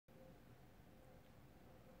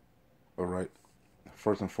All right.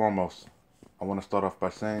 First and foremost, I want to start off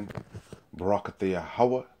by saying Barakathea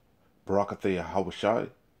Hawa, Barakathea Hawashai,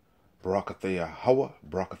 Barakathea Hawa,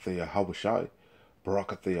 Barakathea Hawashai,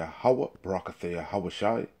 Barakathea Hawa, Barakathea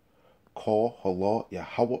Hawashai, Call Hala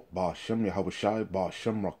Yahweh, Ba'ashem Yahushai,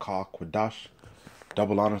 Ba'ashem Rakah Kwadash.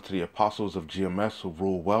 Double honor to the apostles of GMS who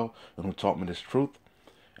rule well and who taught me this truth.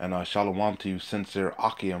 And shalom to you sincere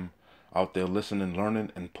Akim out there listening,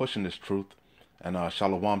 learning, and pushing this truth. And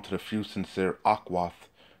shalom to the few sincere Akwath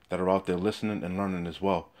that are out there listening and learning as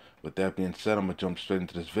well. With that being said, I'm going to jump straight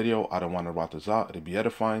into this video. I don't want to ratazah. It'll be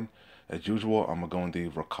edifying. As usual, I'm going to go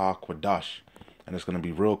into Rakah Kwadash. And it's going to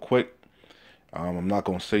be real quick. I'm not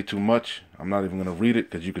going to say too much. I'm not even going to read it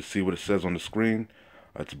because you can see what it says on the screen.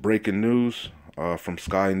 It's breaking news from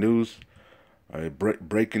Sky News.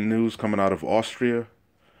 Breaking news coming out of Austria.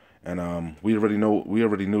 And we already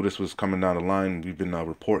knew this was coming down the line. We've been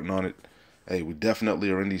reporting on it. Hey, we definitely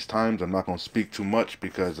are in these times. I'm not going to speak too much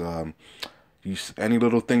because any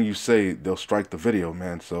little thing you say, they'll strike the video,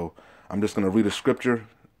 man. So I'm just going to read a scripture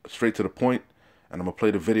straight to the point, and I'm going to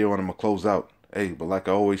play the video, and I'm going to close out. Hey, but like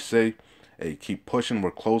I always say, hey, keep pushing.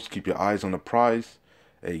 We're close. Keep your eyes on the prize.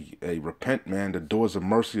 Hey, repent, man. The doors of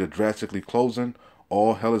mercy are drastically closing.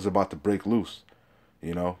 All hell is about to break loose.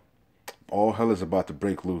 You know, all hell is about to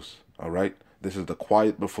break loose. All right. This is the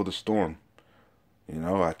quiet before the storm. You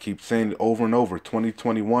know, I keep saying it over and over.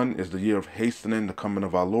 2021 is the year of hastening the coming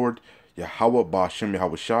of our Lord, Yahweh Ba'ashem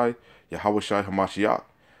Yahushai, Yahushai Hamashiach.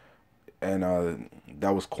 And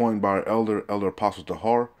that was coined by our elder Apostle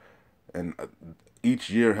Tahar. And each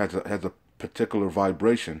year has a particular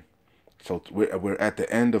vibration. So we're at the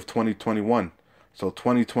end of 2021. So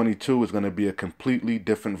 2022 is going to be a completely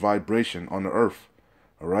different vibration on the earth.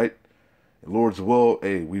 All right. Lord's will,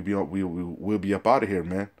 hey, we'll be up out of here,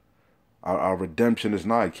 man. Our redemption is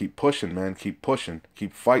nigh. Keep pushing, man. Keep pushing.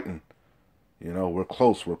 Keep fighting. You know, we're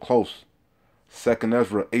close. We're close. 2nd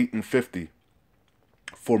Esdras 8:50.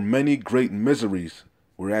 For many great miseries,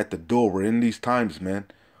 we're at the door. We're in these times,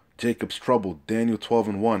 man. Jacob's trouble. Daniel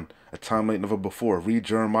 12:1. A time like never before. Read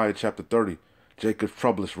Jeremiah chapter 30. Jacob's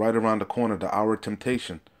trouble is right around the corner. The hour of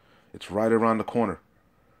temptation. It's right around the corner.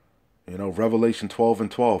 You know, Revelation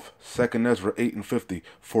 12:12. 2nd Esdras 8:50.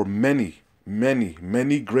 For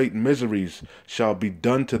many great miseries shall be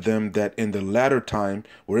done to them that in the latter time,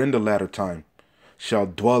 we're in the latter time, shall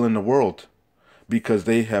dwell in the world, because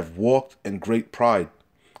they have walked in great pride,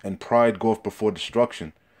 and pride goeth before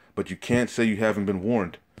destruction. But you can't say you haven't been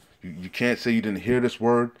warned. You can't say you didn't hear this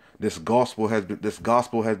word. This gospel has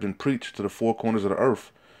been preached to the four corners of the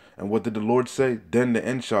earth. And what did the Lord say? Then the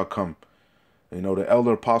end shall come. You know, the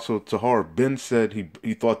elder Apostle Tahar Ben said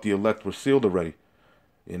he thought the elect were sealed already.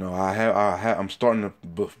 You know, I'm starting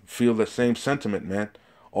to feel the same sentiment, man.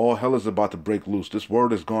 All hell is about to break loose. This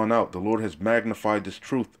word has gone out. The Lord has magnified this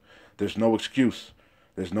truth. There's no excuse.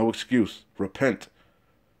 There's no excuse. Repent.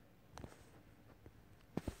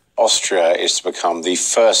 Austria is to become the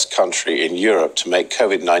first country in Europe to make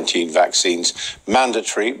COVID-19 vaccines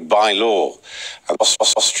mandatory by law. And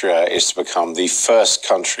Austria is to become the first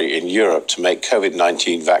country in Europe to make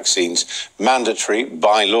COVID-19 vaccines mandatory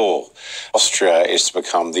by law. Austria is to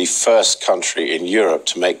become the first country in Europe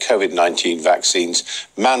to make COVID-19 vaccines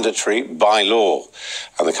mandatory by law.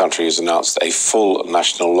 And the country has announced a full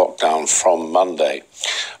national lockdown from Monday.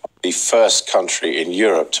 The first country in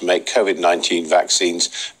Europe to make COVID-19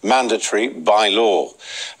 vaccines mandatory by law.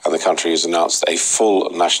 And the country has announced a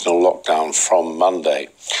full national lockdown from Monday.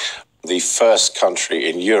 The first country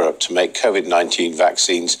in Europe to make COVID-19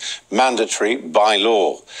 vaccines mandatory by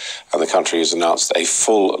law. And the country has announced a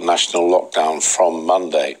full national lockdown from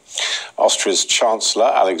Monday. Austria's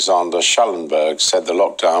Chancellor Alexander Schallenberg said the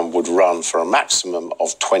lockdown would run for a maximum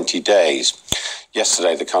of 20 days.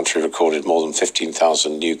 Yesterday, the country recorded more than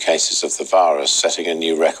 15,000 new cases of the virus, setting a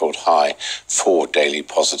new record high for daily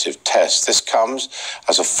positive tests. This comes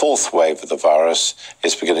as a fourth wave of the virus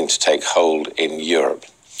is beginning to take hold in Europe.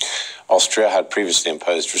 Austria had previously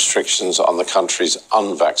imposed restrictions on the country's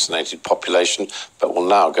unvaccinated population, but will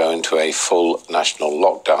now go into a full national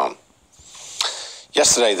lockdown.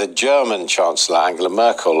 Yesterday, the German Chancellor Angela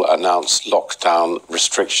Merkel announced lockdown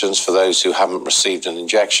restrictions for those who haven't received an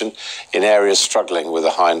injection in areas struggling with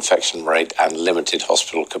a high infection rate and limited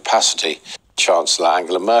hospital capacity. Chancellor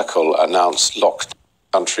Angela Merkel announced lockdown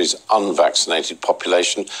on the country's unvaccinated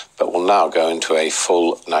population, but will now go into a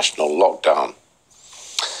full national lockdown.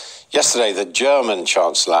 Yesterday, the German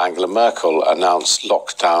Chancellor Angela Merkel announced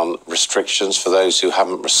lockdown restrictions for those who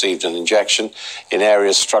haven't received an injection in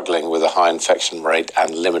areas struggling with a high infection rate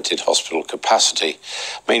and limited hospital capacity.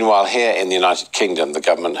 Meanwhile, here in the United Kingdom, the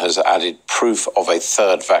government has added proof of a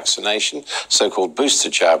third vaccination, so-called booster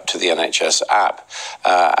jab, to the NHS app,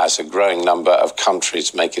 as a growing number of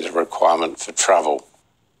countries make it a requirement for travel.